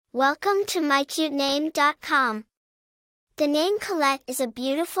Welcome to mycutename.com. The name Colette is a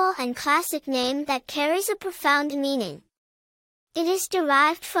beautiful and classic name that carries a profound meaning. It is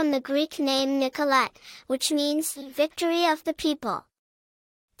derived from the Greek name Nicolette, which means victory of the people.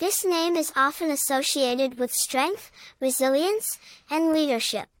 This name is often associated with strength, resilience, and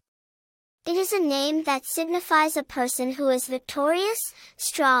leadership. It is a name that signifies a person who is victorious,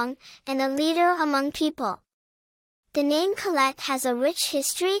 strong, and a leader among people. The name Colette has a rich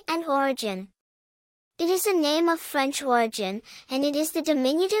history and origin. It is a name of French origin, and it is the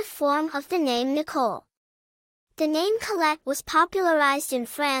diminutive form of the name Nicole. The name Colette was popularized in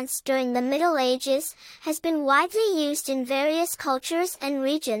France during the Middle Ages, has been widely used in various cultures and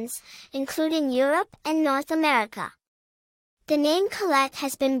regions, including Europe and North America. The name Colette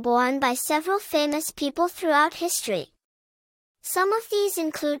has been borne by several famous people throughout history. Some of these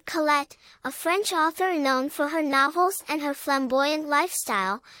include Colette, a French author known for her novels and her flamboyant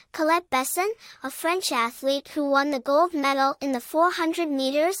lifestyle, Colette Besson, a French athlete who won the gold medal in the 400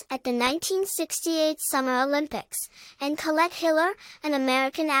 meters at the 1968 Summer Olympics, and Colette Hiller, an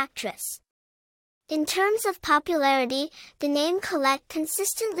American actress. In terms of popularity, the name Colette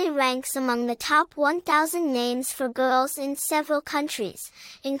consistently ranks among the top 1,000 names for girls in several countries,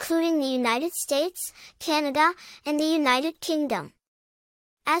 including the United States, Canada, and the United Kingdom.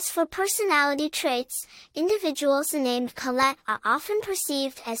 As for personality traits, individuals named Colette are often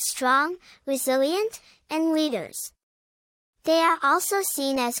perceived as strong, resilient, and leaders. They are also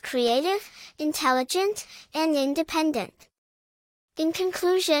seen as creative, intelligent, and independent. In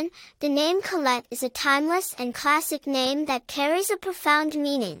conclusion, the name Colette is a timeless and classic name that carries a profound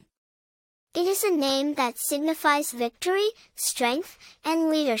meaning. It is a name that signifies victory, strength, and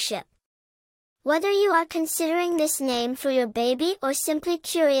leadership. Whether you are considering this name for your baby or simply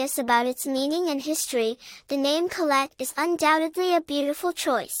curious about its meaning and history, the name Colette is undoubtedly a beautiful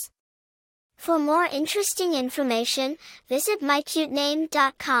choice. For more interesting information, visit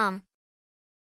mycutename.com.